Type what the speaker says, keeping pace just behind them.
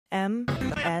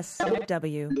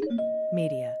MSW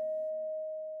Media.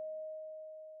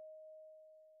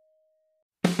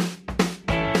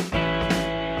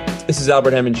 This is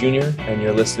Albert Hammond Jr., and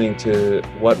you're listening to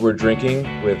What We're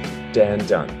Drinking with Dan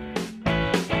Dunn.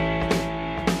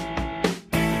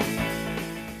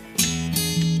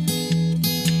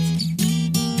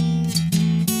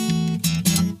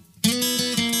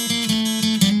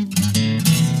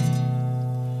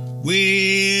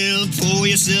 Well, pour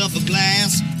yourself a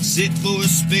glass, sit for a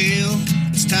spell.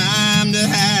 It's time to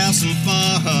have some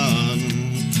fun.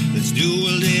 Let's do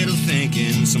a little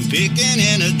thinking, some picking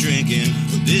and a drinking.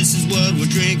 But this is what we're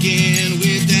drinking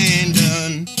with Dan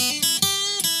Dunn.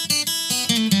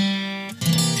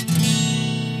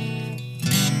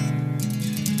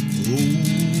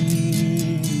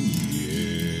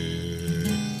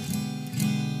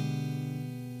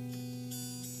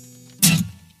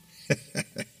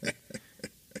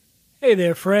 Hey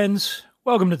there, friends.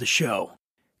 Welcome to the show.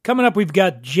 Coming up, we've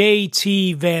got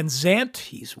J.T. Van Zandt.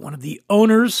 He's one of the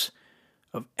owners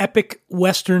of Epic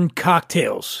Western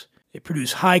Cocktails. They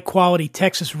produce high-quality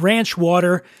Texas ranch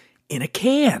water in a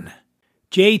can.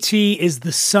 J.T. is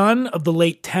the son of the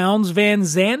late Townes Van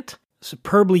Zandt, a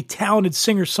superbly talented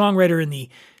singer-songwriter in the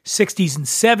 60s and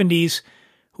 70s,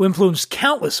 who influenced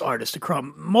countless artists across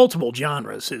multiple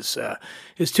genres.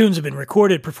 His tunes have been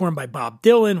recorded, performed by Bob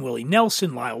Dylan, Willie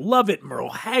Nelson, Lyle Lovett,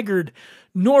 Merle Haggard,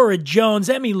 Norah Jones,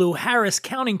 Emmylou Harris,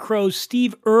 Counting Crows,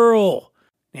 Steve Earle,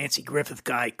 Nancy Griffith,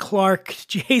 Guy Clark,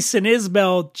 Jason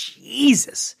Isbell,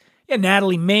 Jesus,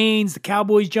 Natalie Maines, the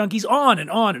Cowboys Junkies, on and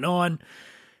on and on.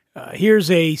 Here's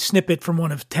a snippet from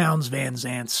one of Townes Van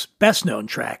Zandt's best-known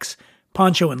tracks,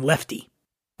 Poncho and Lefty.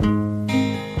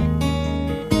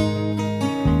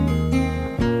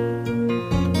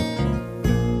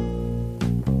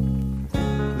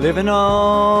 Living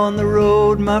on the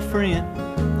road, my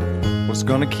friend, what's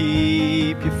gonna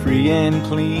keep you free and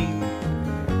clean?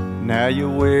 Now you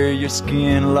wear your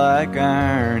skin like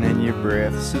iron and your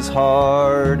breath's as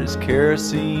hard as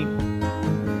kerosene.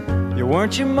 You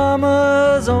weren't your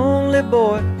mama's only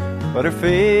boy, but her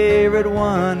favorite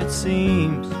one, it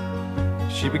seems.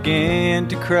 She began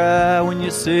to cry when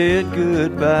you said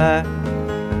goodbye.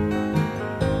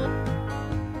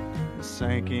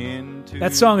 Sank into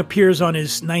That song appears on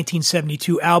his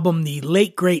 1972 album, The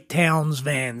Late Great Townes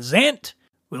Van Zandt.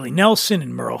 Willie Nelson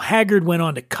and Merle Haggard went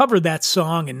on to cover that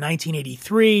song in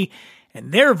 1983,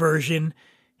 and their version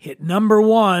hit number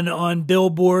one on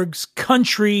Billboard's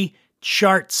country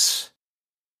charts.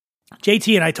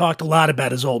 JT and I talked a lot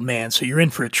about his old man, so you're in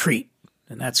for a treat,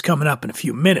 and that's coming up in a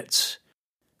few minutes.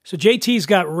 So JT's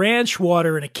got ranch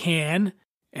water in a can,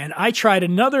 and I tried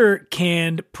another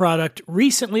canned product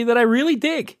recently that I really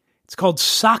dig. It's called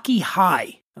Sake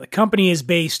High. Now, the company is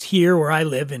based here where I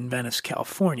live in Venice,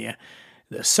 California.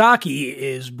 The sake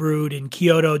is brewed in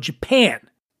Kyoto, Japan.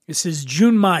 This is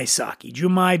Junmai sake,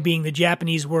 Junmai being the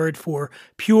Japanese word for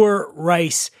pure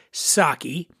rice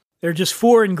sake. There are just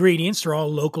 4 ingredients. They're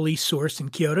all locally sourced in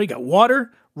Kyoto. You got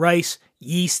water, rice,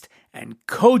 yeast, and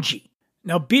koji.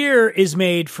 Now, beer is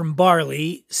made from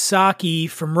barley, sake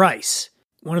from rice.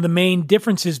 One of the main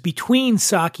differences between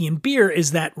sake and beer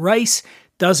is that rice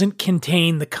doesn't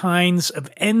contain the kinds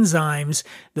of enzymes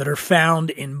that are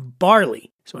found in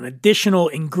barley. So an additional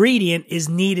ingredient is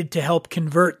needed to help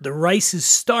convert the rice's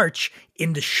starch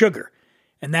into sugar.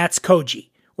 And that's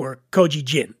koji, or koji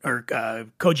gin, or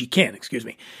koji kin, excuse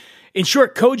me. In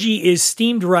short, koji is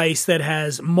steamed rice that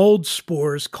has mold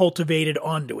spores cultivated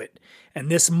onto it. And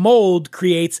this mold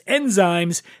creates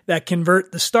enzymes that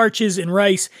convert the starches in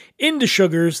rice into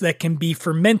sugars that can be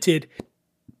fermented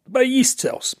by yeast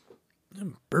cells.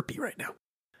 I'm burpy right now.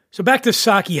 So back to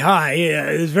Sake High.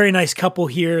 There's a very nice couple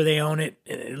here. They own it.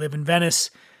 They live in Venice.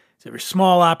 It's a very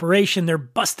small operation. They're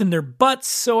busting their butts.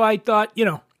 So I thought,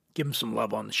 give them some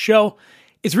love on the show.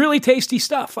 It's really tasty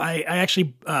stuff. I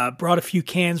actually brought a few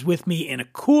cans with me in a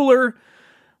cooler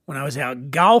when I was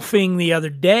out golfing the other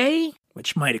day,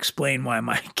 which might explain why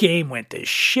my game went to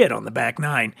shit on the back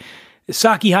nine. The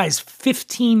Sake High is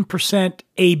 15%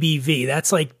 ABV.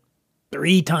 That's like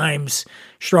 3 times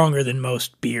stronger than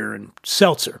most beer and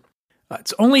seltzer.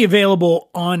 It's only available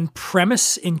on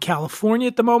premise in California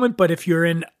at the moment, but if you're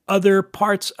in other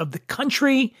parts of the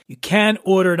country, you can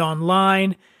order it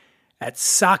online at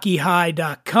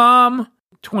sakehigh.com.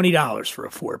 $20 for a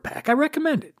 4-pack. I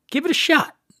recommend it. Give it a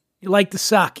shot. You like the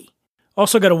sake.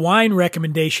 Also got a wine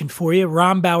recommendation for you.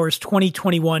 Rombauer's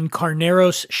 2021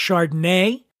 Carneros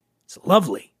Chardonnay. It's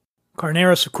lovely.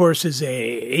 Carneros, of course, is a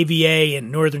AVA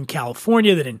in Northern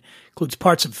California that includes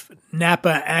parts of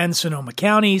Napa and Sonoma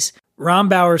counties.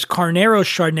 Rombauer's Carneros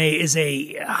Chardonnay is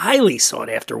a highly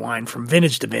sought-after wine from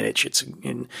vintage to vintage.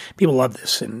 And people love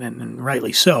this, and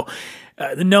rightly so.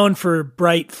 They're known for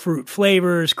bright fruit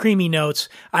flavors, creamy notes.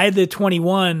 I had the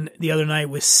 21 the other night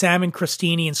with salmon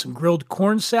crostini and some grilled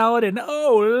corn salad, and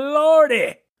oh,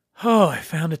 lordy! Oh, I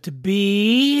found it to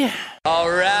be... All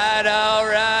right.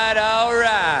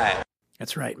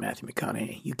 That's right, Matthew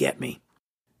McConaughey. You get me.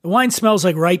 The wine smells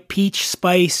like ripe peach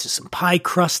spice, some pie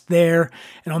crust there,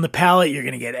 and on the palate you're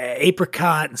going to get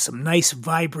apricot and some nice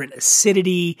vibrant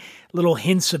acidity, little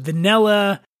hints of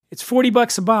vanilla. It's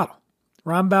 $40 a bottle.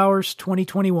 Rombauer's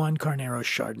 2021 Carneros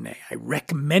Chardonnay. I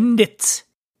recommend it.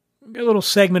 A little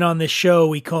segment on this show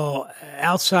we call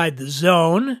Outside the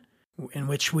Zone, in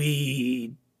which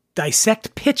we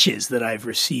dissect pitches that I've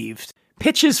received.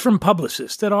 Pitches from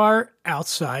publicists that are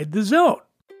outside the zone.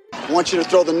 I want you to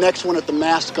throw the next one at the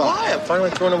mascot. Why? I'm finally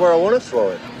throwing it where I want to throw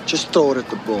it. Just throw it at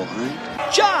the ball,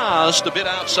 right? Just a bit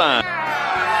outside.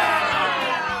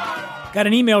 Got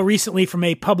an email recently from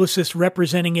a publicist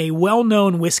representing a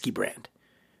well-known whiskey brand.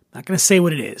 Not going to say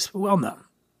what it is, but well-known.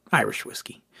 Irish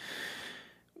whiskey.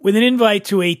 With an invite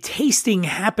to a tasting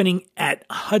happening at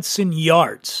Hudson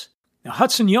Yards. Now,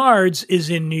 Hudson Yards is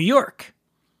in New York.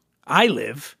 I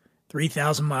live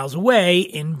 3,000 miles away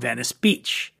in Venice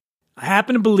Beach. I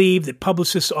happen to believe that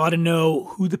publicists ought to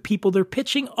know who the people they're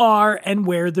pitching are and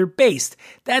where they're based.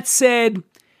 That said,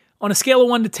 on a scale of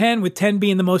 1 to 10, with 10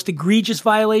 being the most egregious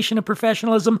violation of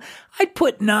professionalism, I'd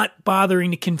put not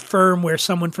bothering to confirm where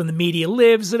someone from the media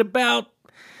lives at about,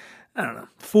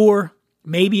 4,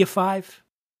 maybe a 5.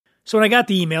 So when I got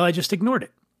the email, I just ignored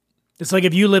it. It's like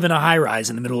if you live in a high-rise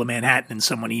in the middle of Manhattan and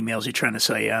someone emails you trying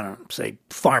to say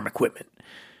farm equipment.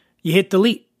 You hit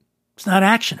delete. It's not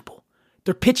actionable.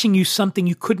 They're pitching you something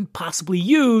you couldn't possibly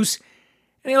use,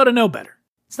 and they ought to know better.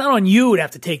 It's not on you to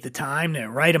have to take the time to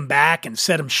write them back and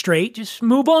set them straight. Just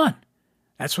move on.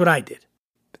 That's what I did.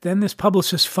 But then this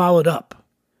publicist followed up.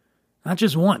 Not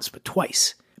just once, but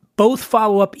twice. Both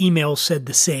follow-up emails said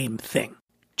the same thing.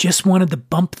 Just wanted to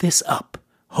bump this up.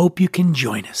 Hope you can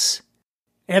join us.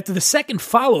 After the second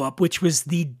follow-up, which was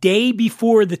the day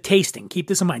before the tasting, keep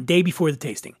this in mind, day before the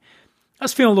tasting, I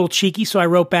was feeling a little cheeky, so I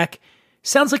wrote back,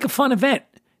 sounds like a fun event,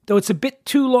 though it's a bit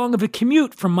too long of a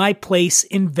commute from my place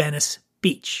in Venice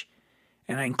Beach.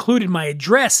 And I included my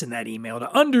address in that email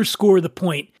to underscore the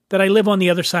point that I live on the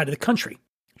other side of the country.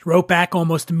 She wrote back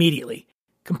almost immediately.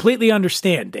 Completely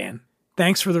understand, Dan.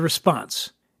 Thanks for the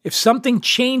response. If something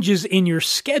changes in your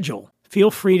schedule,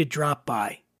 feel free to drop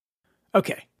by.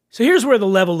 Okay, so here's where the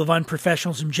level of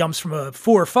unprofessionalism jumps from a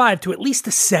 4 or 5 to at least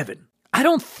a 7. I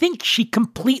don't think she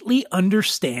completely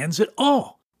understands at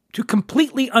all. To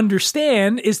completely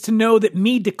understand is to know that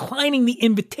me declining the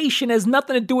invitation has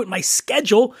nothing to do with my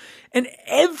schedule and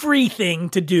everything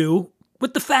to do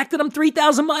with the fact that I'm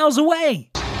 3,000 miles away.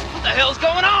 What the hell's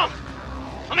going on?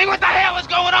 What the hell is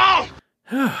going on?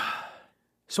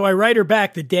 So I write her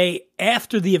back the day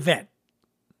after the event,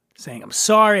 saying I'm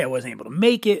sorry I wasn't able to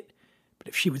make it, but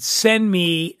if she would send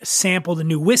me a sample of the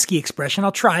new whiskey expression,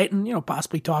 I'll try it and,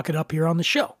 possibly talk it up here on the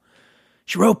show.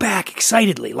 She wrote back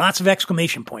excitedly, lots of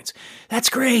exclamation points. That's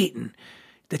great. And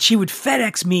that she would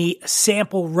FedEx me a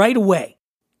sample right away.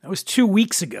 That was 2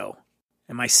 weeks ago.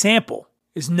 And my sample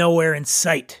is nowhere in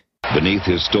sight. Beneath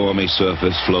his stormy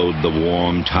surface flowed the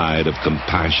warm tide of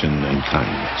compassion and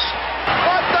kindness.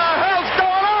 What the hell's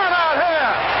going on out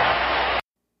here?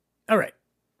 All right.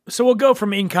 So we'll go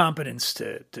from incompetence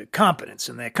to competence.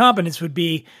 And that competence would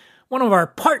be one of our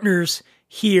partners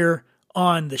here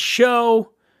on the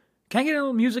show. Can I get a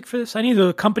little music for this? I need the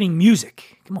accompanying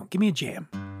music. Come on, give me a jam.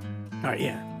 All right,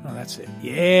 yeah. Oh, that's it.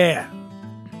 Yeah.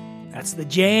 That's the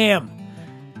jam.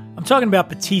 I'm talking about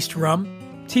Batiste Rum.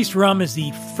 Batiste Rum is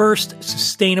the first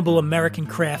sustainable American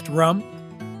craft rum.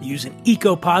 They use an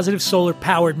eco-positive,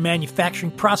 solar-powered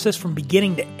manufacturing process from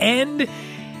beginning to end.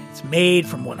 It's made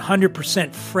from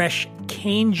 100% fresh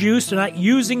cane juice. They're not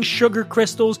using sugar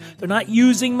crystals. They're not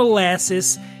using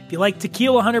molasses. If you like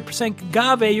tequila 100%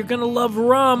 agave, you're going to love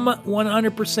rum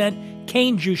 100%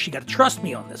 cane juice. You got to trust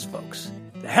me on this, folks.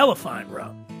 The hella fine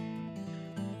rum.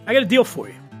 I got a deal for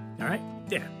you. All right?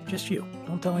 Yeah, just you.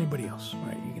 Don't tell anybody else. All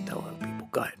right? You can tell other people.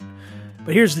 Go ahead.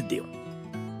 But here's the deal.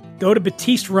 Go to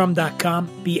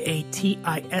batisterum.com,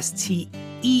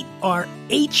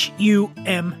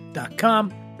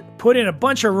 BATISTERHUM.com. Put in a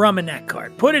bunch of rum in that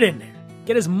cart. Put it in there.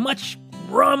 Get as much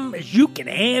rum as you can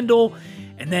handle.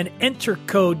 And then enter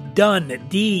code DUNN,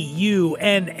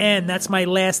 D-U-N-N, that's my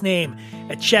last name,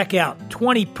 at checkout.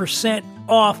 20%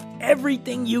 off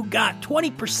everything you got.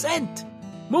 20%.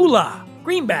 Moolah,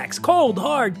 greenbacks, cold,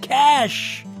 hard,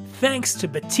 cash. thanks to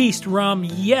Batiste Rum.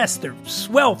 Yes, they're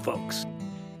swell, folks.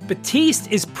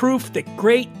 Batiste is proof that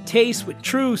great taste with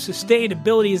true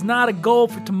sustainability is not a goal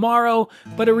for tomorrow,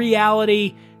 but a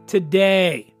reality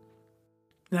today.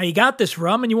 Now you got this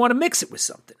rum and you want to mix it with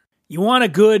something. You want a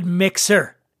good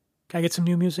mixer. Can I get some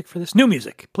new music for this? New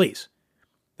music, please.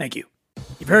 Thank you.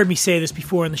 You've heard me say this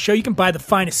before on the show. You can buy the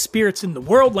finest spirits in the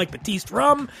world, like Batiste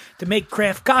Rum, to make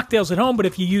craft cocktails at home. But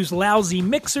if you use lousy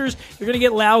mixers, you're going to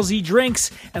get lousy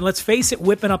drinks. And let's face it,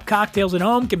 whipping up cocktails at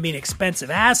home can be an expensive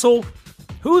hassle.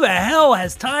 Who the hell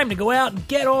has time to go out and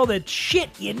get all the shit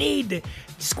you need to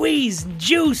squeeze and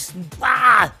juice and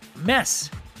blah? Mess.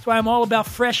 That's why I'm all about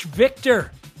Fresh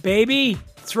Victor, baby.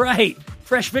 That's right.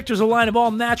 Fresh Victor's a line of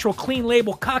all-natural,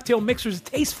 clean-label cocktail mixers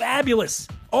that taste fabulous.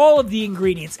 All of the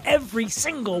ingredients, every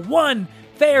single one,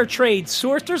 fair trade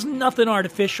sourced. There's nothing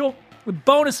artificial. With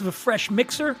bonus of a fresh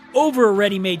mixer over a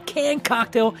ready-made canned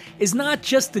cocktail is not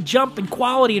just the jump in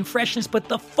quality and freshness, but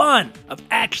the fun of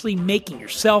actually making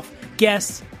yourself,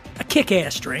 guests, a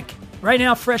kick-ass drink. Right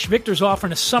now, Fresh Victor's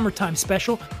offering a summertime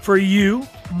special for you,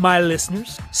 my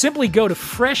listeners. Simply go to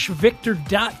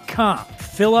freshvictor.com,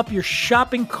 fill up your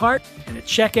shopping cart, and at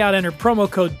checkout enter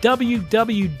promo code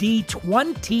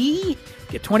WWD20.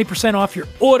 Get 20% off your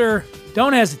order.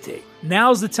 Don't hesitate.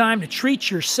 Now's the time to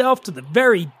treat yourself to the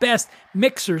very best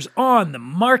mixers on the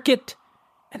market,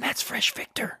 and that's Fresh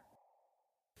Victor.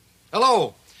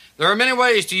 Hello. There are many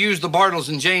ways to use the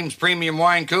Bartles & James Premium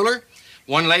Wine Cooler.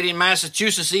 One lady in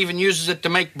Massachusetts even uses it to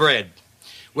make bread.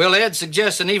 Will Ed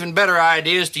suggests an even better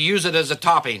idea is to use it as a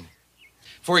topping.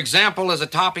 For example, as a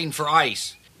topping for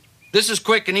ice. This is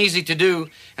quick and easy to do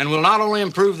and will not only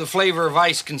improve the flavor of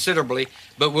ice considerably,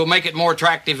 but will make it more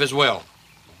attractive as well.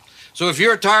 So if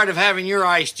you're tired of having your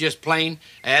ice just plain,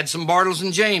 add some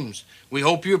Bartles & James. We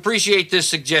hope you appreciate this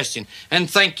suggestion, and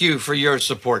thank you for your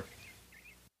support.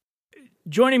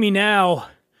 Joining me now,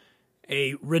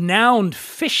 a renowned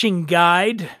fishing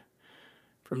guide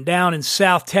from down in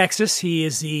South Texas. He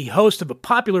is the host of a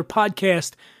popular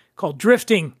podcast called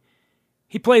Drifting.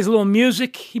 He plays a little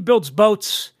music, he builds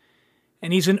boats,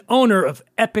 and he's an owner of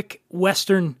Epic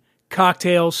Western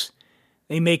Cocktails.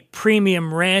 They make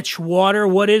premium ranch water.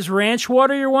 What is ranch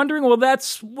water, you're wondering? Well,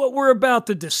 that's what we're about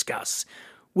to discuss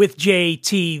with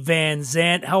JT Van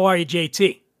Zandt. How are you,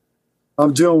 JT?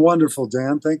 I'm doing wonderful,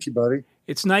 Dan. Thank you, buddy.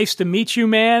 It's nice to meet you,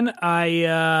 man.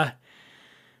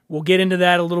 We'll get into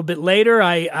that a little bit later.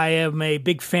 I am a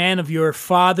big fan of your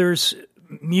father's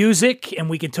music, and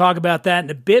we can talk about that in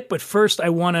a bit. But first, I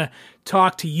want to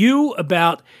talk to you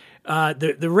about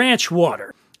the ranch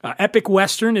water. Epic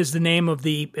Western is the name of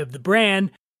the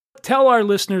brand. Tell our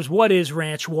listeners, what is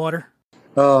ranch water?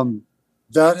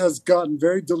 That has gotten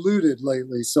very diluted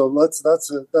lately. So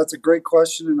that's a great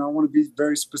question, and I want to be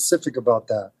very specific about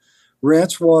that.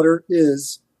 Ranch water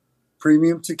is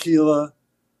premium tequila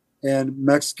and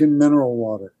Mexican mineral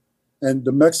water. And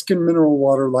the Mexican mineral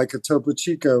water, like a Topo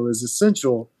Chico, is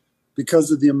essential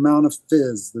because of the amount of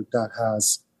fizz that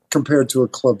has compared to a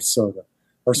club soda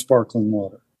or sparkling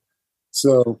water.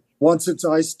 So once it's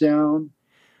iced down.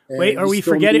 Wait, are we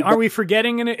forgetting? Are we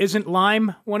forgetting? Isn't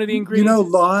lime one of the ingredients? You know,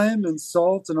 lime and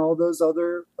salt and all those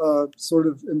other sort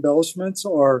of embellishments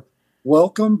are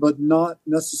welcome, but not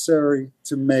necessary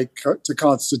to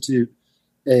constitute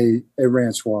a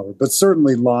ranch water. But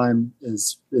certainly lime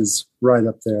is right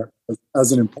up there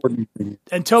as an important ingredient.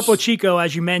 And Topo Chico,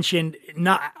 as you mentioned,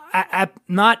 not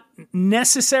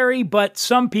necessary, but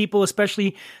some people,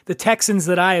 especially the Texans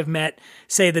that I have met,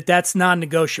 say that that's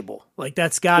non-negotiable. Like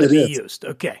that's got to be used.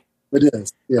 Okay. It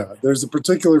is. Yeah. There's a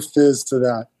particular fizz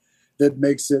to that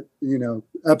makes it,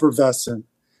 effervescent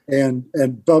and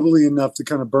bubbly enough to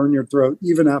kind of burn your throat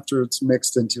even after it's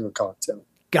mixed into a cocktail.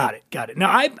 Got it.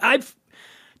 Now I've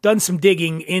done some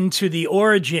digging into the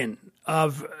origin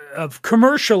of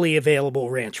commercially available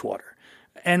ranch water.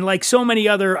 And like so many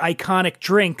other iconic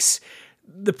drinks,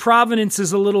 the provenance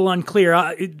is a little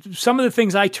unclear. Some of the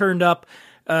things I turned up,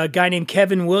 a guy named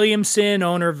Kevin Williamson,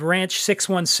 owner of Ranch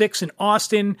 616 in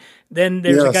Austin. Then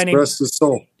there's a guy named... rest his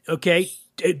soul. Okay.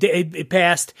 It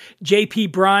passed. J.P.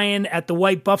 Bryan at the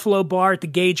White Buffalo Bar at the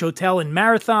Gage Hotel in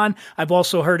Marathon. I've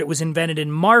also heard it was invented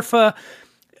in Marfa.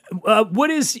 What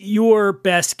is your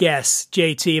best guess,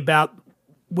 JT, about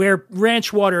where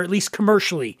ranch water, at least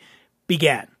commercially,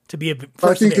 began to be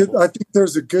first available? I think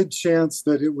there's a good chance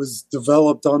that it was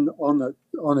developed on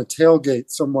a tailgate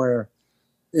somewhere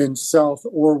in South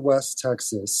or West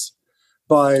Texas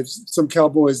by some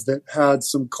cowboys that had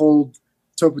some cold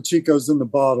Topo Chicos in the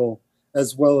bottle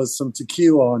as well as some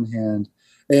tequila on hand.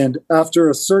 And after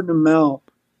a certain amount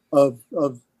of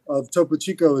Topo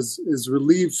Chico is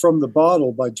relieved from the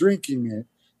bottle by drinking it,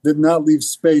 did not leave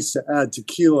space to add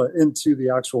tequila into the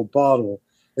actual bottle.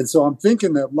 And so I'm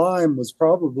thinking that lime was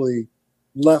probably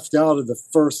left out of the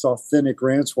first authentic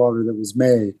ranch water that was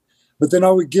made. But then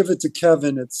I would give it to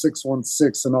Kevin at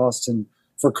 616 in Austin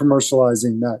for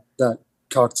commercializing that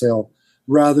cocktail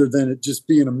rather than it just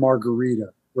being a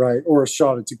margarita, right? Or a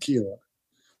shot of tequila.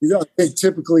 I think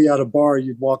typically at a bar,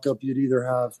 you'd walk up, you'd either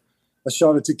have a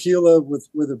shot of tequila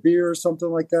with a beer or something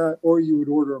like that, or you would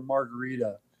order a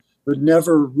margarita. But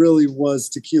never really was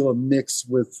tequila mixed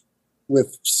with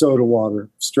soda water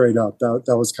straight up.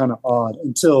 That was kind of odd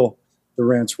until the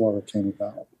ranch water came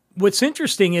about. What's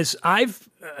interesting is I've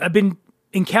been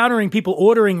encountering people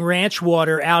ordering ranch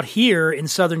water out here in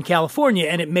Southern California,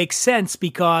 and it makes sense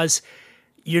because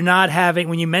you're not having,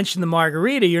 when you mention the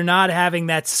margarita, you're not having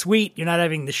that sweet, you're not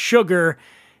having the sugar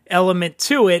element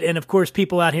to it. And of course,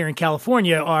 people out here in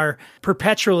California are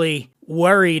perpetually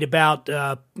worried about,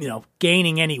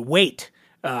 gaining any weight.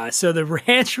 So the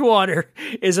ranch water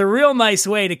is a real nice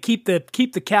way to keep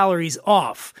the calories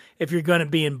off if you're going to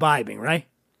be imbibing, right?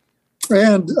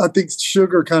 And I think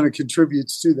sugar kind of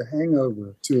contributes to the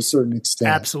hangover to a certain extent.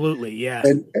 Absolutely, yeah.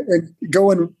 And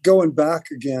going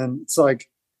back again, it's like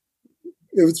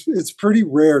it's pretty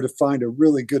rare to find a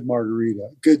really good margarita,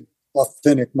 good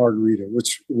authentic margarita,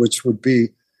 which would be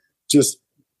just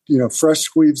fresh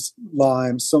squeezed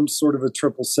lime, some sort of a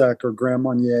triple sec or Grand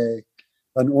Marnier,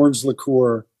 an orange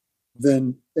liqueur,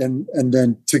 and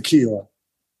then tequila.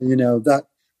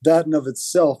 That in of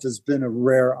itself has been a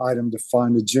rare item to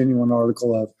find a genuine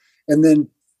article of. And then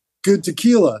good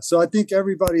tequila. So I think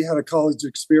everybody had a college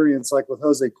experience like with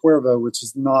Jose Cuervo, which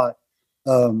is not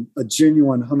a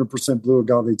genuine 100% blue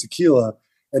agave tequila.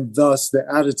 And thus the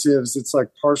additives, it's like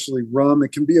partially rum.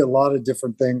 It can be a lot of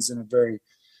different things in a very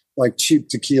like cheap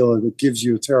tequila that gives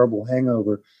you a terrible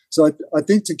hangover. So I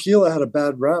think tequila had a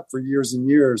bad rap for years and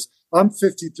years. I'm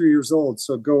 53 years old.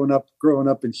 So growing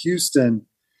up in Houston,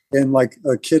 and like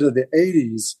a kid of the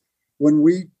 80s, when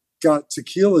we got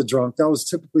tequila drunk, that was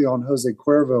typically on Jose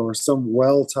Cuervo or some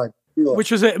well-type tequila.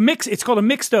 Which was a mix. It's called a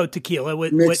mixto tequila.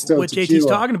 What JT's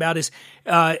talking about is,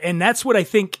 and that's what I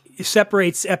think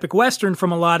separates Epic Western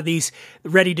from a lot of these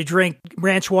ready-to-drink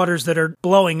ranch waters that are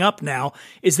blowing up now,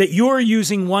 is that you're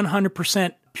using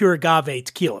 100% pure agave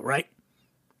tequila, right?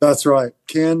 That's right.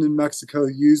 Canned in Mexico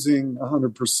using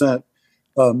 100%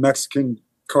 Mexican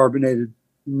carbonated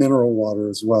mineral water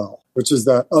as well, which is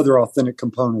that other authentic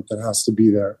component that has to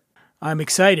be there. I'm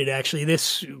excited, actually.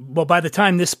 By the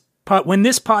time when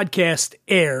this podcast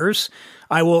airs,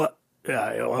 I will,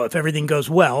 if everything goes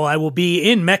well, I will be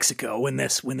in Mexico when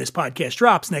this podcast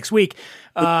drops next week.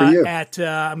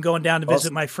 I'm going down to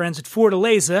visit my friends at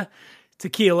Fortaleza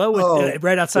Tequila,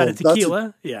 right outside of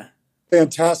Tequila. Yeah.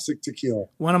 Fantastic tequila.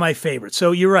 One of my favorites.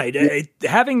 So you're right.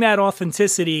 Having that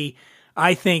authenticity,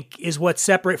 I think, is what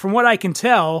separate. From what I can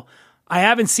tell, I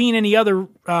haven't seen any other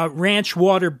ranch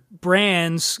water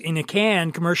brands in a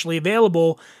can commercially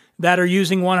available that are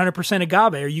using 100%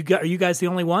 agave. Are you guys the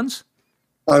only ones?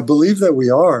 I believe that we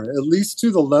are, at least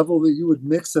to the level that you would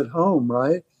mix at home,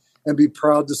 right? And be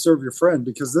proud to serve your friend.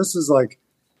 Because this is like,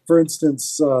 for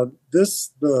instance, the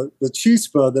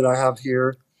chispa that I have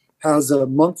here has a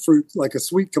monk fruit, like a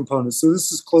sweet component. So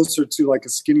this is closer to like a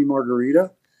skinny margarita.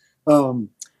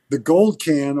 The gold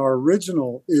can, our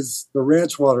original, is the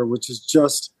ranch water, which is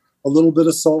just a little bit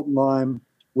of salt and lime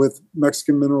with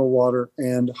Mexican mineral water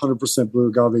and 100% blue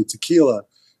agave tequila.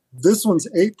 This one's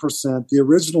 8%. The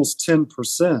original's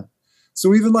 10%.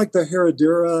 So even like the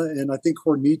Herradura, and I think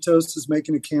Hornitos is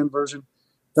making a can version,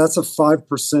 that's a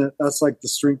 5%. That's like the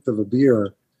strength of a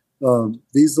beer.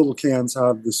 These little cans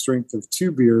have the strength of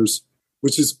 2 beers,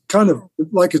 which is kind of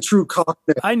like a true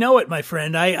cocktail. I know it, my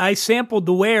friend. I sampled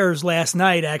the wares last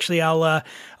night. Actually, I'll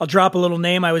drop a little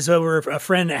name. I was over a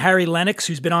friend, Harry Lennox,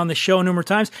 who's been on the show numerous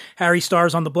times. Harry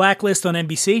stars on The Blacklist on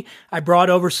NBC. I brought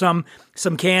over some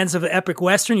cans of Epic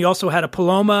Western. You also had a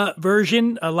Paloma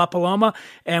version, a La Paloma,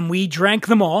 and we drank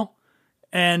them all.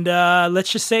 And let's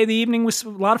just say the evening was a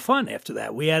lot of fun after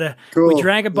that. We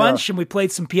drank a bunch, and we played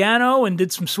some piano and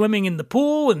did some swimming in the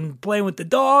pool and playing with the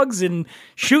dogs and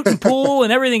shooting pool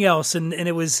and everything else. And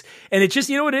it just,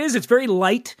 you know what it is? It's very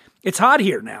light. It's hot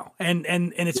here now, and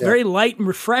it's very light and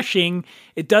refreshing.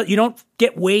 You don't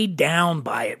get weighed down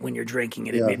by it when you're drinking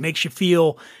it. It makes you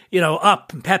feel,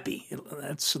 up and peppy.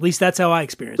 At least that's how I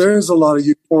experience it. There's a lot of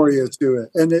euphoria to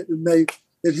it, and it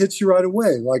hits you right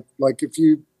away. Like if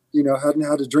you hadn't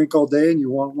had a drink all day and you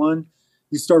want one,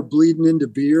 you start bleeding into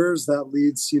beers. That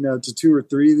leads, to 2 or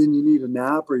 3. Then you need a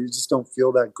nap, or you just don't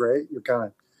feel that great. You're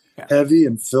kind of heavy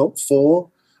and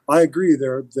full. I agree.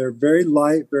 They're very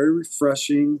light, very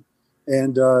refreshing,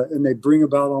 and they bring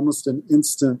about almost an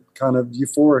instant kind of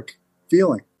euphoric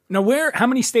feeling. Now, how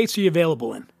many states are you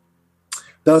available in?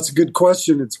 That's a good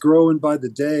question. It's growing by the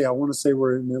day. I want to say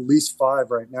we're in at least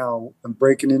 5 right now. I'm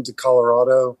breaking into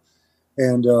Colorado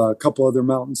and a couple other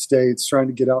mountain states, trying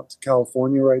to get out to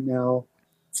California right now,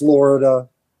 Florida.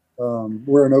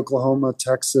 We're in Oklahoma,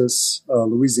 Texas,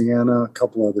 Louisiana, a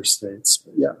couple other states.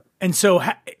 But yeah. And so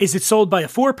is it sold by a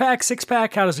 4-pack,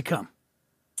 6-pack? How does it come?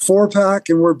 4-pack,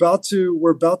 and we're about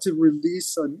to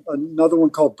release another one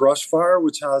called Brushfire,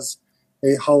 which has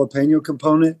a jalapeno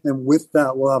component, and with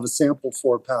that we'll have a sample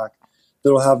 4-pack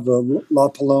that'll have the La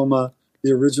Paloma,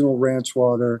 the original ranch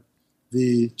water,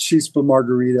 the Chispa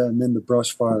margarita, and then the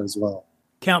Brushfire as well.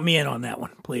 Count me in on that one,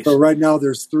 please. So right now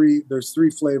there's three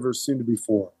flavors, soon to be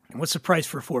 4. And what's the price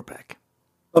for a 4-pack?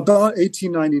 About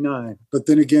 $18.99. But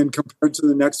then again, compared to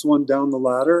the next one down the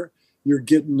ladder, you're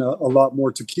getting a lot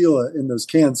more tequila in those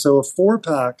cans. So a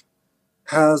 4-pack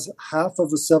has half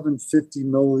of a 750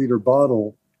 milliliter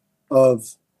bottle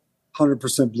of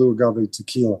 100% blue agave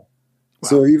tequila. Wow.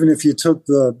 So even if you took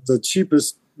the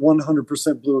cheapest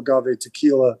 100% blue agave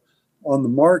tequila on the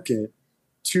market,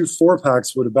 2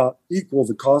 4-packs would about equal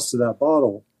the cost of that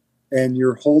bottle. And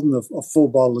you're holding a full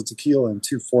bottle of tequila in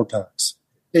 2 4-packs.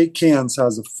 8 cans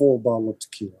has a full bottle of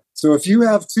tequila. So if you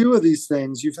have 2 of these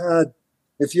things,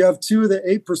 if you have 2 of the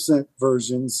 8%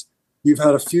 versions, you've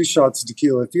had a few shots of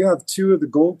tequila. If you have 2 of the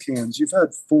gold cans, you've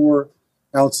had 4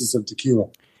 ounces of tequila.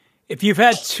 If you've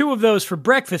had 2 of those for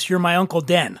breakfast, you're my Uncle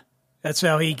Den. That's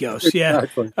how he goes.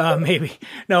 Exactly. Yeah, maybe.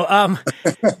 No.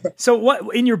 So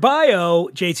what in your bio,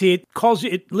 JT,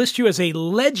 it lists you as a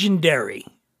legendary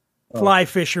fly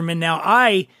fisherman. Now,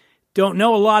 I don't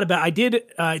know a lot about.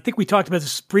 I think we talked about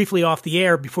this briefly off the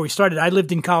air before we started. I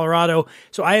lived in Colorado,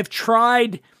 so I have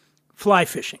tried fly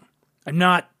fishing. I'm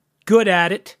not good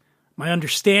at it. My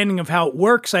understanding of how it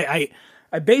works, I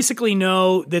basically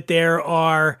know that there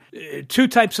are 2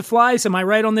 types of flies. Am I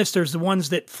right on this? There's the ones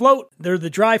that float, they're the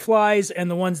dry flies, and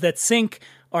the ones that sink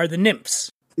are the nymphs.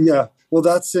 Yeah, well,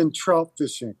 that's in trout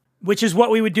fishing. Which is what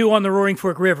we would do on the Roaring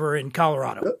Fork River in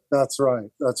Colorado. That's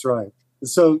right.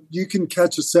 So you can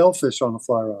catch a sailfish on a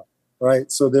fly rod,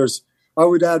 right? So I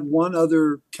would add one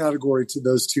other category to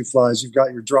those 2 flies. You've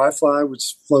got your dry fly,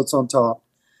 which floats on top.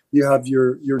 You have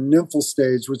your nymphal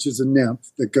stage, which is a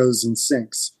nymph that goes and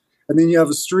sinks. And then you have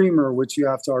a streamer, which you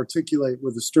have to articulate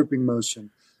with a stripping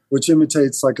motion, which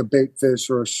imitates like a bait fish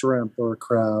or a shrimp or a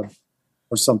crab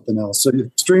or something else. So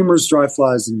streamers, dry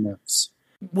flies, and nymphs.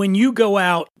 When you go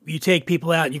out, you take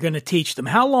people out, you're going to teach them.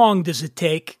 How long does it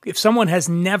take if someone has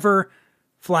never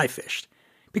fly fished?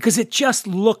 Because it just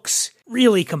looks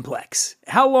really complex.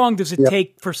 How long does it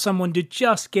take for someone to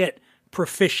just get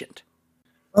proficient?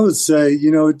 I would say,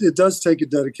 it does take a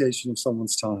dedication of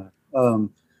someone's time.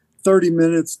 30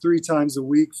 minutes, 3 times a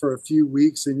week for a few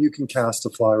weeks, and you can cast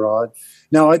a fly rod.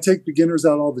 Now, I take beginners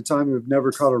out all the time who have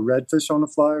never caught a redfish on a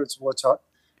fly.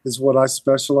 It's what I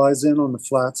specialize in on the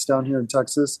flats down here in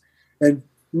Texas. And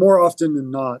more often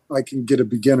than not, I can get a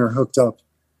beginner hooked up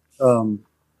on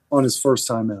his first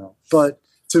time out. But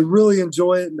to really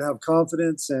enjoy it and have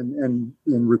confidence and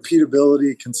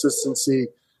repeatability, consistency,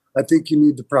 I think you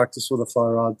need to practice with a fly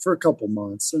rod for a couple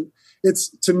months. And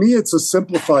to me, it's a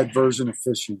simplified version of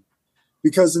fishing.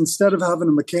 Because instead of having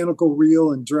a mechanical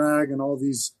reel and drag and all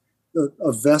these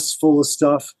a vest full of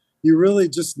stuff, you really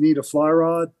just need a fly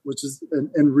rod, which is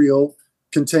and reel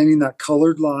containing that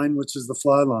colored line, which is the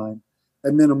fly line,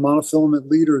 and then a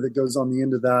monofilament leader that goes on the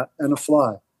end of that, and a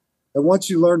fly. And once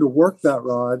you learn to work that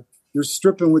rod, you're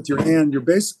stripping with your hand. You're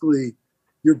basically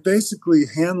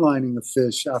hand lining a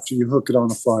fish after you hook it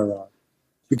on a fly rod,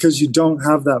 because you don't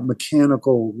have that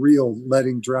mechanical reel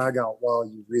letting drag out while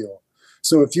you reel.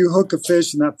 So if you hook a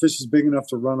fish and that fish is big enough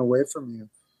to run away from you,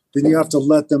 then you have to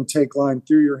let them take line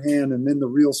through your hand, and then the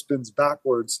reel spins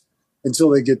backwards until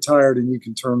they get tired and you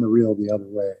can turn the reel the other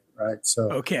way, right?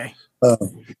 So okay,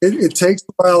 it takes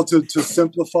a while to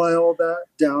simplify all that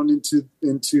down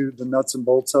into the nuts and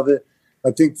bolts of it. I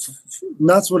think and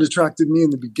that's what attracted me in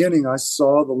the beginning. I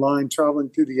saw the line traveling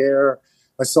through the air.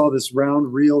 I saw this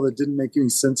round reel that didn't make any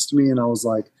sense to me, and I was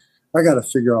like, I got to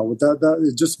figure out what that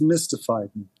it just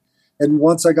mystified me. And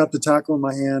once I got the tackle in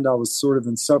my hand, I was sort of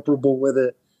inseparable with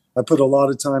it. I put a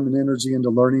lot of time and energy into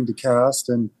learning to cast,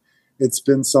 and it's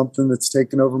been something that's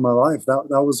taken over my life. That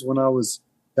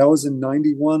was in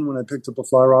 91 when I picked up a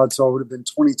fly rod, so I would have been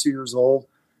 22 years old,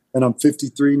 and I'm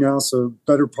 53 now, so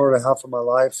better part of half of my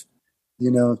life,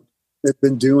 I've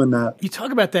been doing that. You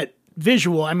talk about that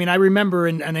visual. I mean, I remember,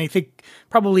 and I think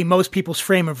probably most people's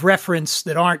frame of reference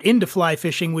that aren't into fly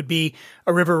fishing would be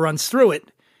A River Runs Through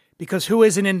It, because who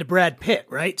isn't into Brad Pitt,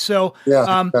 right? So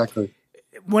yeah, exactly.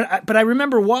 but I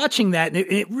remember watching that, and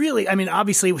it really, I mean,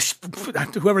 obviously, it was,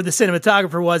 whoever the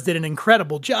cinematographer was did an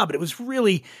incredible job, but it was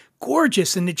really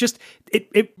gorgeous, and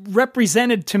it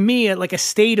represented to me like a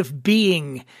state of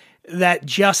being that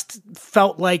just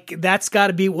felt like that's got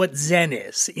to be what Zen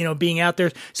is, being out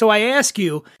there. So I ask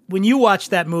you, when you watch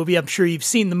that movie, I'm sure you've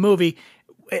seen the movie,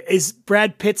 is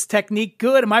Brad Pitt's technique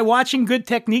good? Am I watching good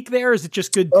technique there? Or is it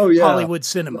just good Hollywood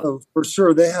cinema? Oh, for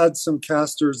sure. They had some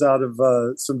casters out of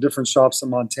some different shops in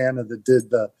Montana that did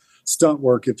the stunt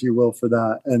work, if you will, for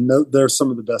that. And they're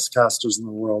some of the best casters in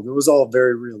the world. It was all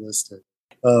very realistic.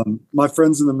 My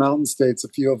friends in the Mountain States, a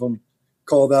few of them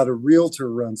call that a realtor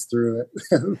runs through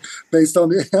it based on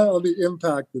the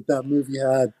impact that movie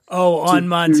had. On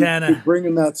Montana. To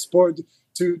bringing that sport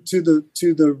to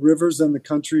the rivers and the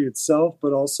country itself,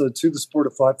 but also to the sport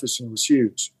of fly fishing was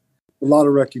huge. A lot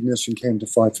of recognition came to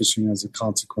fly fishing as a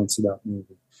consequence of that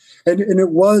movie. And it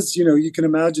was, you can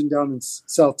imagine down in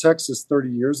South Texas 30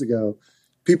 years ago,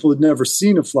 people had never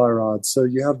seen a fly rod. So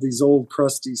you have these old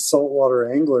crusty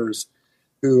saltwater anglers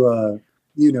who, are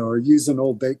using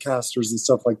old bait casters and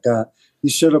stuff like that. You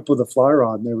showed up with a fly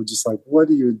rod and they were just like, what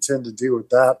do you intend to do with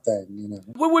that thing?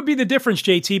 What would be the difference,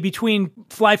 JT, between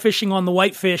fly fishing on the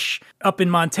Whitefish up in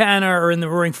Montana or in the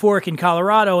Roaring Fork in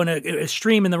Colorado and a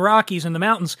stream in the Rockies and the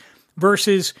mountains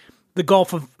versus the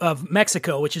Gulf of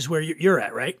Mexico, which is where you're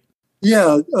at, right?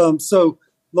 Yeah. So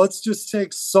let's just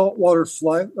take saltwater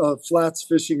flats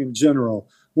fishing in general.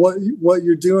 What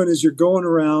you're doing is you're going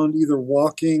around either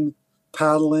walking,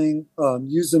 paddling,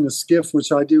 using a skiff,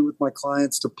 which I do with my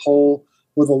clients, to pole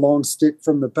with a long stick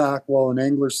from the back while an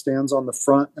angler stands on the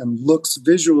front and looks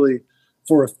visually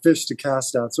for a fish to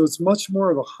cast out. So it's much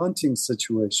more of a hunting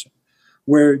situation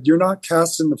where you're not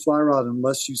casting the fly rod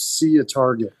unless you see a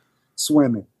target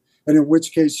swimming. And in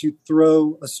which case you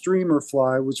throw a streamer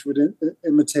fly, which would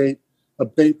imitate a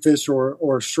bait fish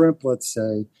or a shrimp, let's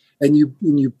say, and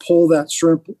you pull that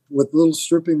shrimp with little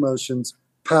stripping motions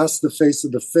past the face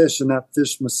of the fish, and that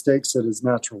fish mistakes it as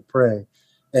natural prey.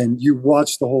 And you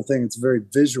watch the whole thing. It's very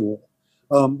visual.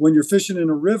 When you're fishing in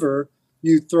a river,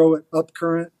 you throw it up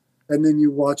current, and then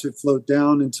you watch it float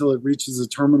down until it reaches a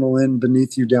terminal end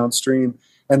beneath you downstream,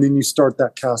 and then you start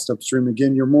that cast upstream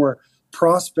again. You're more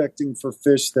prospecting for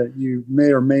fish that you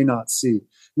may or may not see.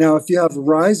 Now, if you have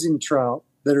rising trout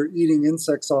that are eating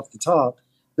insects off the top,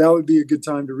 that would be a good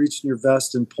time to reach in your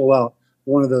vest and pull out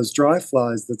one of those dry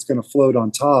flies that's going to float on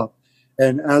top.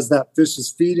 And as that fish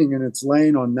is feeding and it's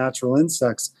laying on natural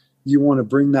insects, you want to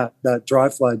bring that dry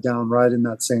fly down right in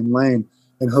that same lane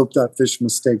and hope that fish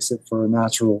mistakes it for a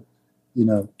natural,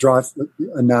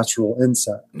 a natural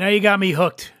insect. Now you got me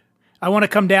hooked. I want to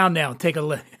come down now and take a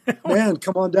look. Man,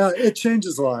 come on down. It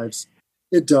changes lives.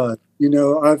 It does.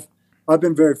 I've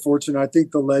been very fortunate. I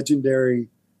think the legendary,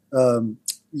 kind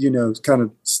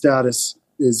of status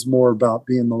is more about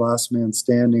being the last man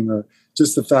standing, or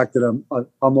just the fact that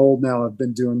I'm old now. I've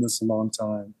been doing this a long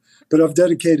time, but I've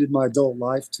dedicated my adult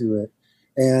life to it.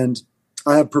 And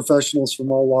I have professionals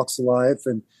from all walks of life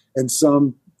and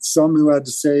some who had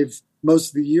to save most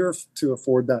of the year to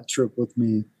afford that trip with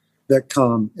me that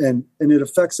come, and it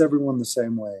affects everyone the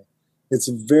same way. It's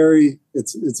a very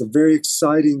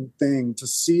exciting thing to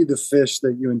see the fish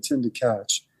that you intend to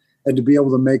catch and to be able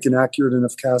to make an accurate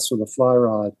enough cast with a fly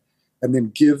rod and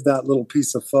then give that little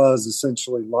piece of fuzz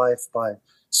essentially life by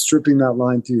stripping that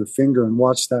line through your finger and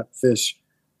watch that fish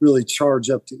really charge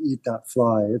up to eat that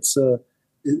fly. It's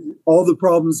all the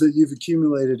problems that you've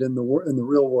accumulated in the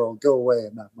real world go away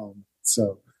in that moment.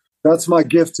 So that's my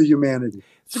gift to humanity.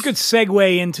 It's a good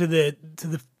segue into the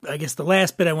I guess the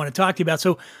last bit I want to talk to you about.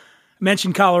 So I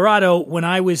mentioned Colorado. When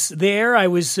I was there, I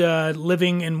was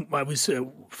living and I was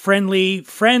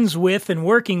friends with and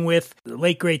working with the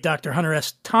late great Dr. Hunter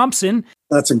S. Thompson.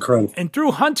 That's incredible. And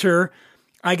through Hunter,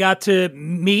 I got to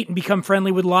meet and become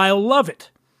friendly with Lyle Lovett.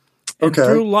 And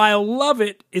through Lyle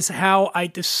Lovett is how I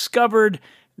discovered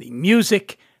the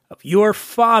music of your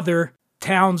father,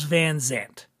 Townes Van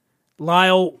Zandt.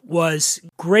 Lyle was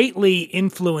greatly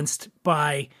influenced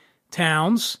by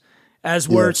Townes, as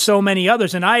were so many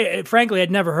others. And I, frankly, had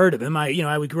never heard of him. I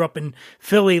grew up in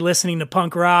Philly listening to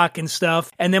punk rock and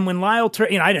stuff. And then when Lyle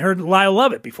turned, I'd heard Lyle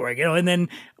Lovett before, and then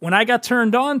when I got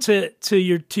turned on to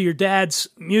your dad's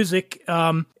music,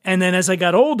 and then as I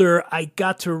got older, I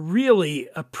got to really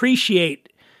appreciate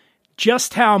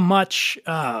just how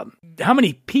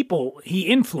many people he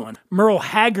influenced. Merle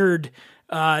Haggard,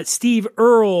 Steve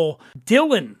Earle,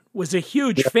 Dylan was a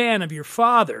huge fan of your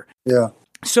father. Yeah.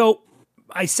 So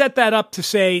I set that up to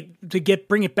say,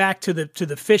 bring it back to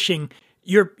the fishing.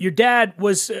 Your dad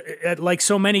was like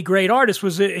so many great artists,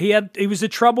 he was a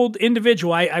troubled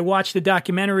individual. I watched the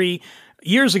documentary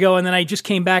years ago, and then I just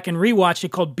came back and rewatched it,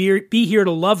 called Be Here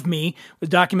to Love Me, a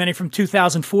documentary from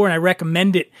 2004, and I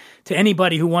recommend it to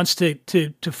anybody who wants to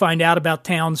find out about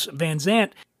Townes Van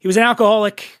Zandt. He was an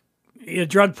alcoholic, he had a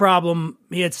drug problem,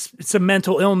 he had some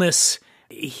mental illness.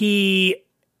 He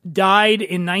died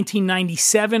in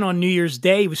 1997 on New Year's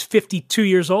Day. He was 52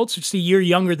 years old, so just a year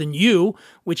younger than you,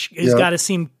 which has got to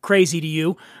seem crazy to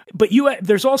you. But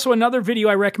there's also another video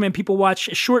I recommend people watch,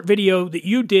 a short video that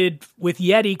you did with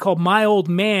Yeti called My Old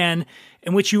Man,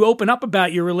 in which you open up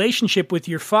about your relationship with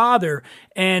your father.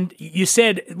 And you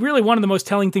said, really one of the most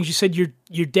telling things, you said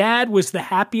your dad was the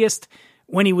happiest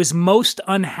when he was most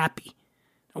unhappy.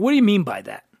 What do you mean by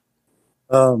that?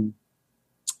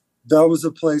 That was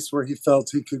a place where he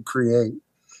felt he could create.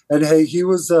 And hey, he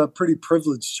was a pretty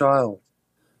privileged child,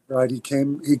 right? He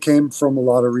came from a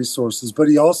lot of resources, but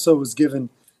he also was given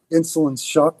insulin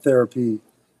shock therapy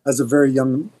as a very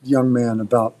young man,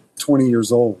 about 20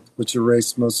 years old, which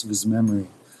erased most of his memory.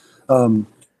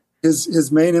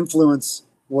 His main influence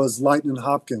was Lightnin'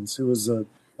 Hopkins, who was a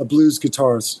blues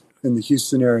guitarist in the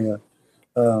Houston area.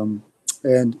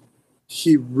 And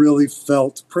he really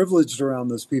felt privileged around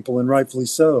those people, and rightfully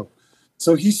so.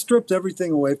 So he stripped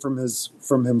everything away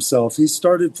from himself. He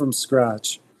started from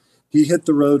scratch. He hit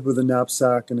the road with a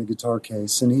knapsack and a guitar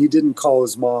case, and he didn't call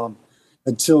his mom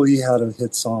until he had a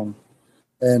hit song.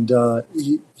 And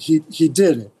he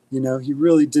did it. You know, he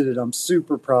really did it. I'm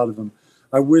super proud of him.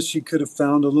 I wish he could have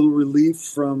found a little relief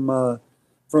from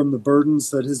the burdens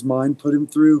that his mind put him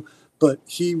through. But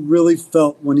he really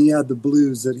felt when he had the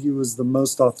blues that he was the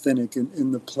most authentic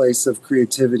in the place of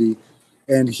creativity.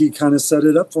 And he kind of set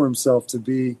it up for himself to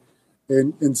be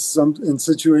in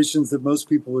situations that most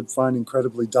people would find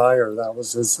incredibly dire. That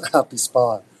was his happy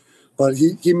spot. But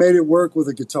he made it work with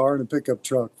a guitar and a pickup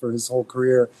truck for his whole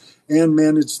career, and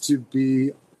managed to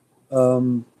be,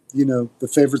 the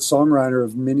favorite songwriter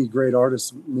of many great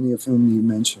artists, many of whom you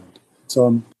mentioned. So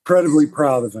I'm incredibly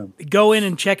proud of him. Go in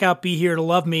and check out Be Here to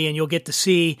Love Me, and you'll get to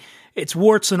see it's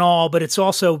warts and all, but it's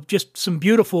also just some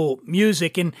beautiful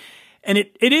music. And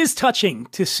it is touching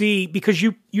to see, because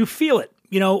you feel it.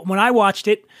 You know, when I watched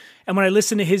it and when I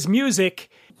listened to his music,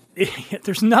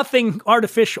 there's nothing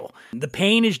artificial. The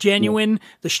pain is genuine,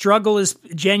 the struggle is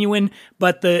genuine,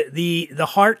 but the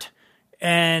heart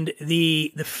and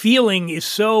the feeling is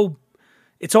so,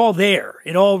 it's all there.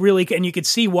 It all really, and you can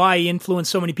see why he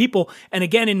influenced so many people. And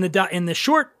again, in the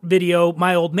short video,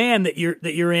 My Old Man, that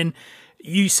you're in,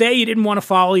 you say you didn't want to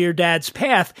follow your dad's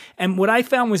path. And what I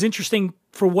found was interesting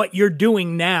for what you're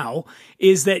doing now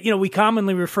is that, we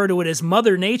commonly refer to it as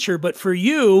Mother Nature, but for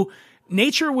you,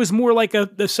 nature was more like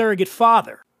the surrogate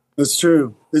father. It's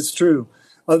true. It's true.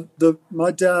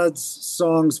 My dad's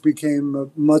songs became a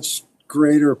much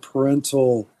greater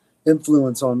parental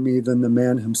influence on me than the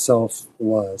man himself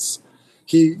was.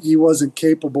 He wasn't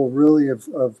capable really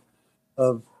of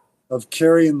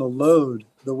carrying the load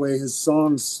the way his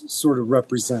songs sort of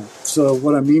represent. So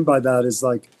what I mean by that is,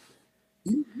 like,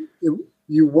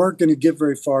 you weren't going to get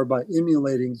very far by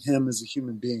emulating him as a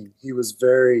human being. He was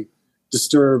very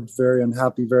disturbed, very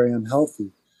unhappy, very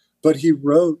unhealthy. But he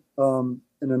wrote in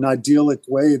an idyllic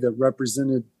way that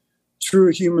represented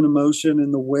true human emotion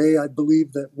in the way I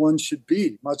believe that one should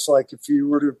be. Much like if you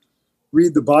were to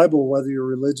read the Bible, whether you're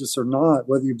religious or not,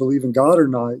 whether you believe in God or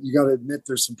not, you got to admit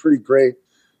there's some pretty great,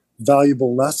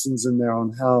 valuable lessons in there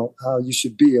on how you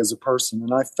should be as a person.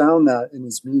 And I found that in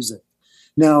his music.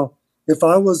 Now, if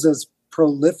I was as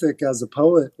prolific as a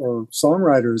poet or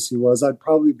songwriter as he was, I'd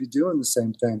probably be doing the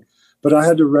same thing. But I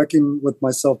had to reckon with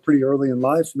myself pretty early in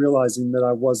life, realizing that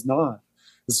I was not.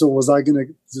 And so was I going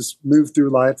to just move through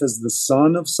life as the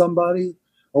son of somebody,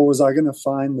 or was I going to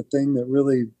find the thing that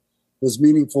really was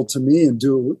meaningful to me and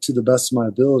do it to the best of my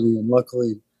ability? And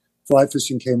luckily, fly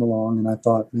fishing came along, and I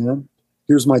thought, man,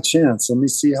 here's my chance. Let me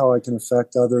see how I can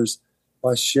affect others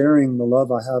by sharing the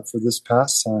love I have for this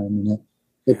pastime. And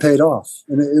it paid off.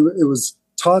 And it was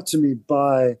taught to me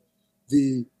by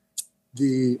the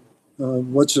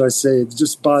what should I say,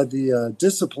 just by the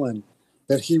discipline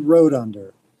that he wrote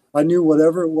under. I knew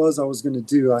whatever it was I was going to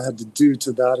do, I had to do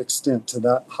to that extent, to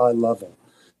that high level.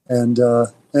 And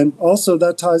also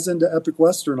that ties into Epic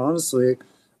Western, honestly.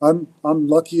 I'm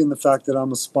lucky in the fact that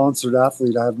I'm a sponsored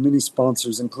athlete. I have many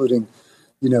sponsors, including,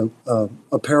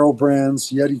 apparel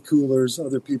brands, Yeti coolers,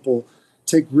 other people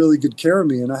take really good care of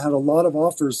me. And I had a lot of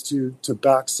offers to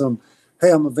back some,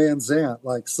 hey, I'm a Van Zandt.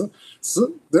 Like, so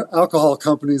the alcohol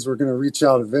companies were going to reach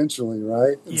out eventually,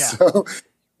 right? And yeah. So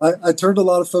I turned a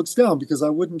lot of folks down because I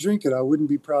wouldn't drink it. I wouldn't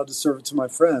be proud to serve it to my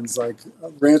friends. Like,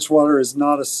 ranch water is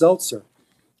not a seltzer.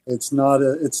 It's not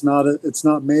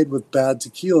made with bad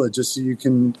tequila just so you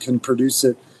can produce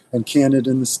it and Canada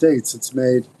in the States. It's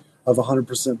made of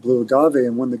 100% blue agave.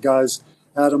 And when the guys,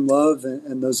 Adam Love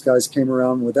and those guys came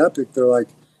around with Epic, they're like,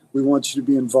 we want you to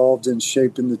be involved in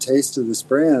shaping the taste of this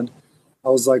brand. I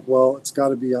was like, well, it's got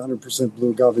to be 100%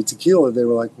 blue agave tequila. They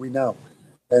were like, we know.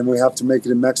 And we have to make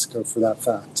it in Mexico for that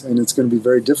fact. And it's going to be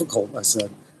very difficult. I said,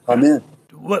 I'm in.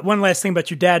 One last thing about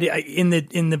your dad.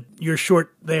 In your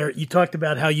short there, you talked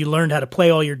about how you learned how to play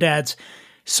all your dad's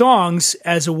songs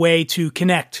as a way to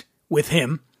connect with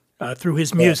him through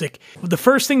his music. Yeah. The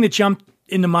first thing that jumped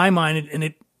into my mind, and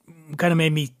it kind of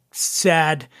made me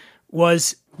sad,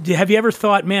 was, have you ever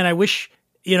thought, man, I wish,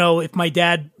 if my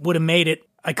dad would have made it,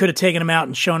 I could have taken him out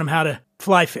and shown him how to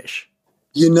fly fish?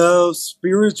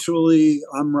 Spiritually,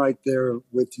 I'm right there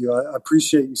with you. I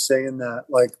appreciate you saying that.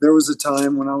 Like, there was a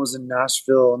time when I was in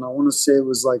Nashville, and I want to say it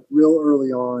was like real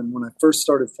early on when I first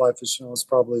started fly fishing. I was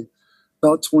probably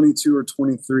about 22 or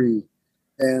 23.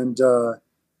 And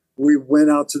we went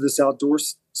out to this outdoor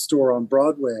store on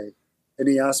Broadway, and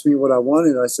he asked me what I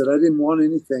wanted. I said I didn't want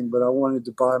anything, but I wanted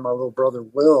to buy my little brother,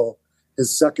 Will,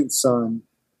 his second son,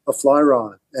 a fly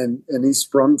rod, and he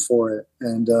sprung for it.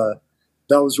 And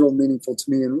that was real meaningful to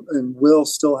me. And Will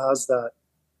still has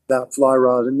that fly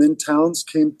rod. And then Towns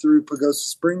came through Pagosa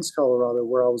Springs, Colorado,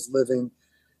 where I was living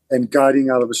and guiding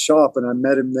out of a shop. And I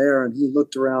met him there, and he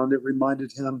looked around. It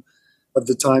reminded him of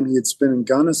the time he had spent in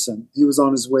Gunnison. He was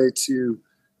on his way to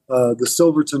the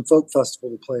Silverton Folk Festival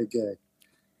to play a gig.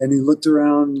 And he looked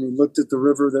around, and he looked at the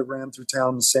river that ran through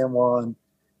town, the San Juan.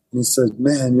 And he said,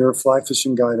 man, you're a fly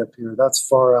fishing guide up here. That's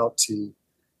far out, T.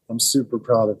 I'm super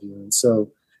proud of you. And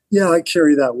so, yeah, I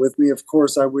carry that with me. Of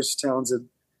course, I wish Towns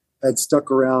had stuck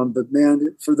around. But,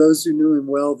 man, for those who knew him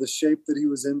well, the shape that he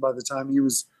was in by the time he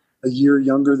was a year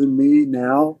younger than me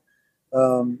now,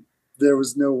 there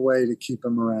was no way to keep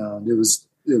him around. It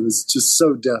was just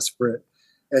so desperate.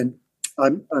 And,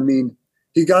 I mean,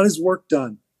 he got his work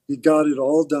done. He got it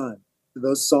all done.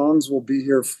 Those songs will be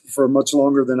here for much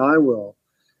longer than I will.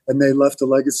 And they left a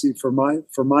legacy for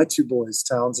my two boys,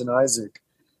 Towns and Isaac.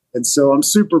 And so I'm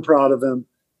super proud of him.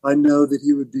 I know that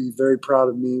he would be very proud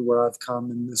of me where I've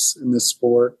come in this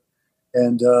sport.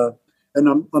 And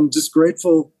I'm just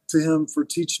grateful to him for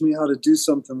teaching me how to do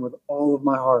something with all of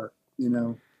my heart,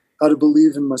 how to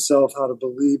believe in myself, how to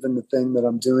believe in the thing that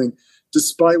I'm doing,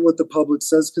 despite what the public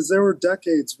says. Because there were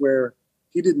decades where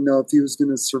he didn't know if he was going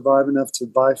to survive enough to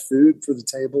buy food for the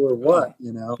table or what,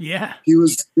 Yeah. He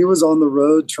was on the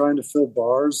road trying to fill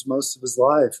bars most of his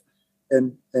life.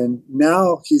 And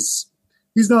now he's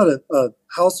not a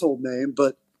household name,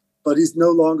 but he's no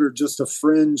longer just a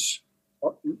fringe,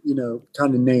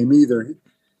 kind of name either.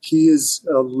 He is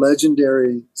a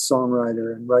legendary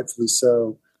songwriter, and rightfully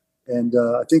so. And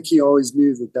I think he always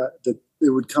knew that it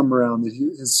would come around, that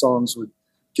his songs would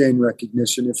gain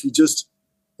recognition if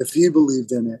he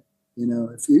believed in it.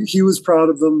 If he was proud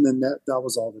of them, then that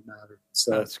was all that mattered.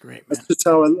 So that's great, man. That's just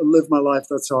how I live my life.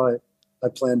 That's how I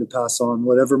plan to pass on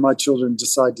whatever my children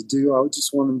decide to do. I would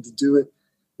just want them to do it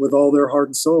with all their heart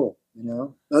and soul.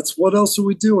 That's what else are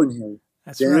we doing here?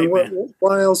 That's Dan? right, man.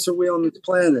 Why else are we on this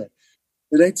planet?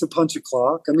 It ain't to punch a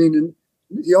clock. I mean,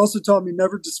 and he also taught me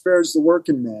never disparage the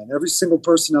working man. Every single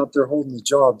person out there holding the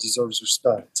job deserves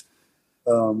respect.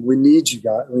 We need you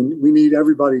guys. We need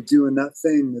everybody doing that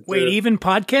thing. Wait, even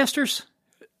podcasters?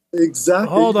 Exactly.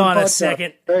 Hold on a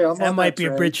second. Hey, that might be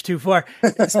a bridge too far.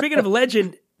 Speaking of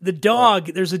legend, the dog.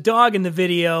 There's a dog in the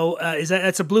video.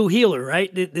 That's a blue heeler,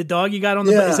 right? The dog you got on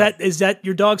the. Yeah. Is that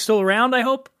your dog still around? I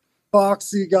hope.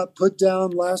 Foxy got put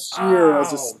down last year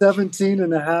as a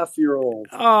 17-and-a-half-year-old.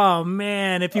 Oh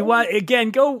man! If you want, again,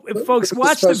 go, folks,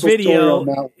 watch the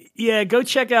video. Yeah, go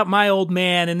check out My Old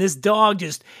Man, and this dog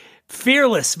just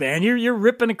fearless, man. You're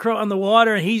ripping across on the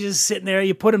water, and he's just sitting there.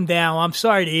 You put him down. I'm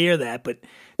sorry to hear that, but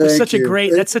that's such a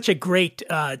great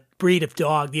breed of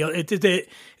dog.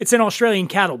 It's an Australian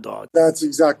cattle dog. That's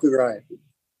exactly right.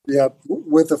 Yeah,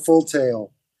 with a full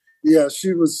tail. Yeah,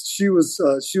 she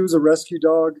was a rescue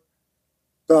dog.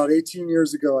 About 18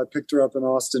 years ago, I picked her up in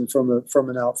Austin from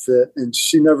an outfit, and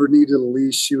she never needed a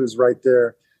leash. She was right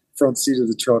there, front seat of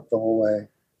the truck the whole way.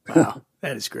 Wow,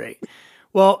 that is great.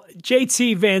 Well,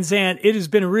 JT Van Zandt, it has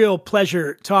been a real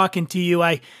pleasure talking to you.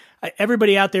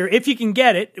 Everybody out there, if you can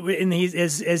get it, and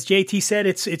as JT said,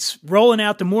 it's rolling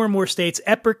out to more and more states.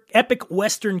 Epic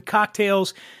Western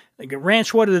cocktails. Like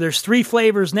ranch water, there's 3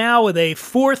 flavors now, with a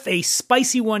 4th, a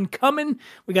spicy one coming.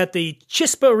 We got the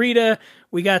Chispa Rita,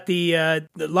 we got the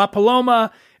La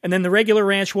Paloma, and then the regular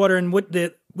ranch water. And would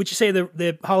you say the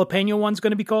jalapeno one's going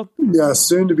to be called? Yeah,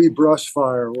 soon to be Brush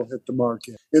Fire will hit the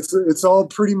market. It's all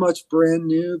pretty much brand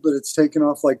new, but it's taken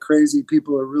off like crazy.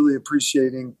 People are really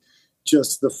appreciating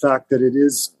just the fact that it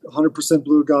is 100%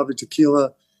 blue agave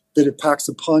tequila, that it packs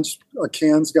a punch. A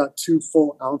can's got 2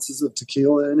 full ounces of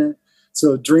tequila in it.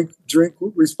 So drink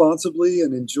responsibly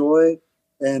and enjoy.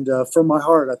 And from my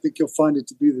heart, I think you'll find it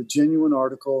to be the genuine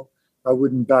article. I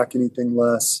wouldn't back anything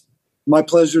less. My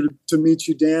pleasure to meet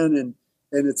you, Dan.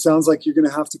 And it sounds like you're going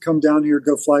to have to come down here,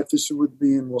 go fly fishing with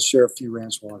me, and we'll share a few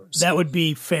ranch waters. That would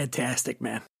be fantastic,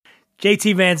 man.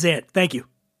 JT Van Zandt, thank you.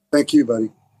 Thank you,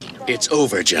 buddy. It's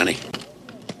over, Johnny.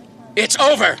 It's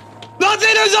over.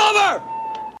 Nothing is over.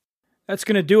 That's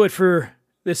going to do it for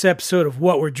this episode of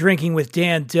What We're Drinking with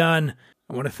Dan Dunn.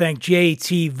 I want to thank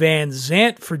JT Van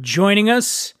Zandt for joining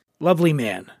us. Lovely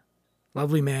man.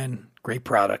 Lovely man. Great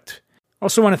product.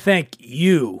 Also want to thank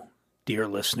you, dear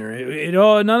listener.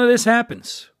 None of this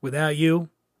happens without you.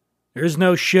 There's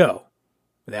no show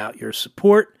without your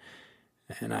support.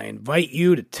 And I invite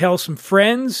you to tell some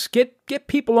friends, get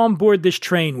people on board this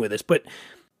train with us. But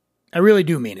I really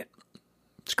do mean it.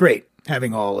 It's great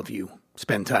having all of you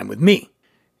spend time with me.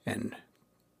 And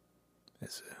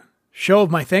as a show of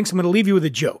my thanks, I'm going to leave you with a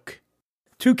joke.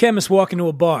 2 chemists walk into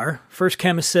a bar. First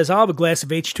chemist says, I'll have a glass of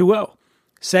H2O.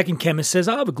 Second chemist says,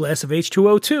 I'll have a glass of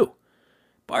H2O too.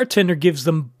 Bartender gives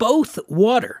them both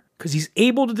water because he's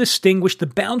able to distinguish the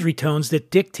boundary tones that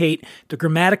dictate the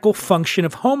grammatical function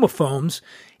of homophones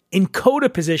in coda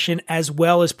position as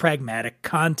well as pragmatic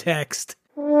context.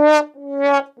 That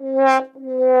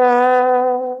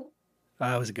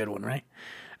was a good one, right?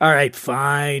 All right,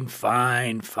 fine.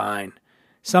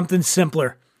 Something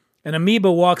simpler. An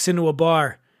amoeba walks into a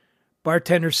bar.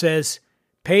 Bartender says,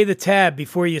 pay the tab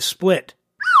before you split.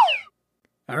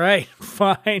 All right,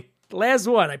 fine. Last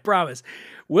one, I promise.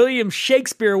 William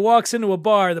Shakespeare walks into a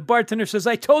bar. The bartender says,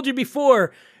 I told you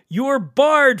before, you're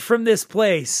barred from this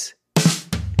place.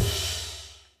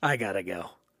 I gotta go.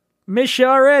 Miss you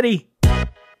already.